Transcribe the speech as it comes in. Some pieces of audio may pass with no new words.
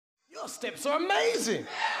steps are amazing.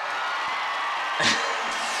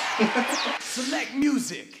 Select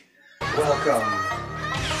music. Welcome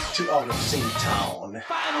to Out of Sync Town.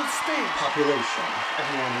 Final stage. Population.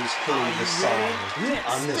 Everyone who's played this song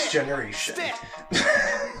on this generation.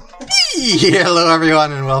 Hello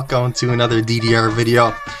everyone and welcome to another DDR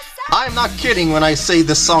video. I'm not kidding when I say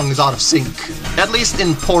this song is out of sync. At least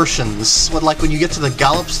in portions. But like when you get to the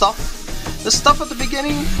gallop stuff, the stuff at the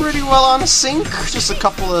beginning pretty well on sync. Just a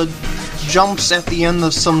couple of jumps at the end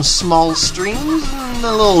of some small streams and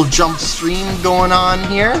a little jump stream going on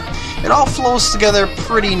here. It all flows together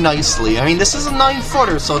pretty nicely. I mean, this is a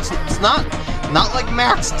 9-footer, so it's not like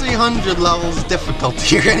max 300 levels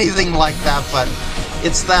difficulty or anything like that, but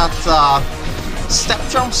it's that step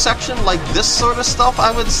jump section, like this sort of stuff,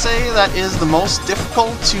 I would say, that is the most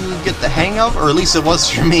difficult to get the hang of, or at least it was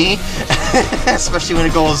for me, especially when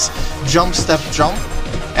it goes jump, step, jump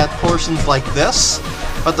at portions like this.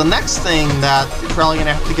 But the next thing that you're probably going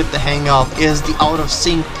to have to get the hang of is the out of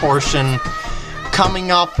sync portion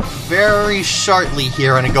coming up very shortly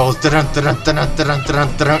here, and it goes dun dun dun dun dun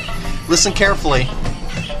dun dun. Listen carefully.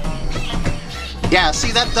 Yeah,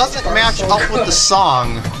 see, that doesn't match up with the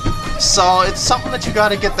song. So it's something that you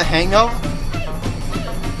gotta get the hang of.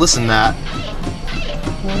 Listen to that.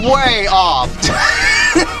 Way off.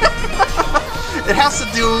 It has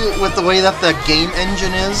to do with the way that the game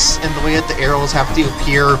engine is and the way that the arrows have to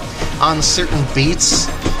appear on certain beats.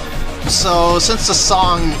 So since the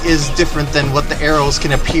song is different than what the arrows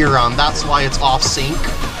can appear on, that's why it's off sync.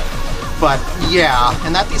 But yeah,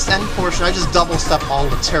 and at this end portion I just double step all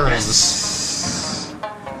the turns.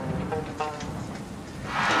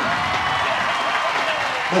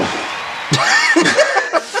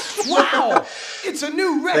 Wow! It's a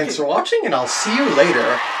new record! Thanks for watching, and I'll see you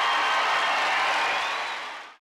later.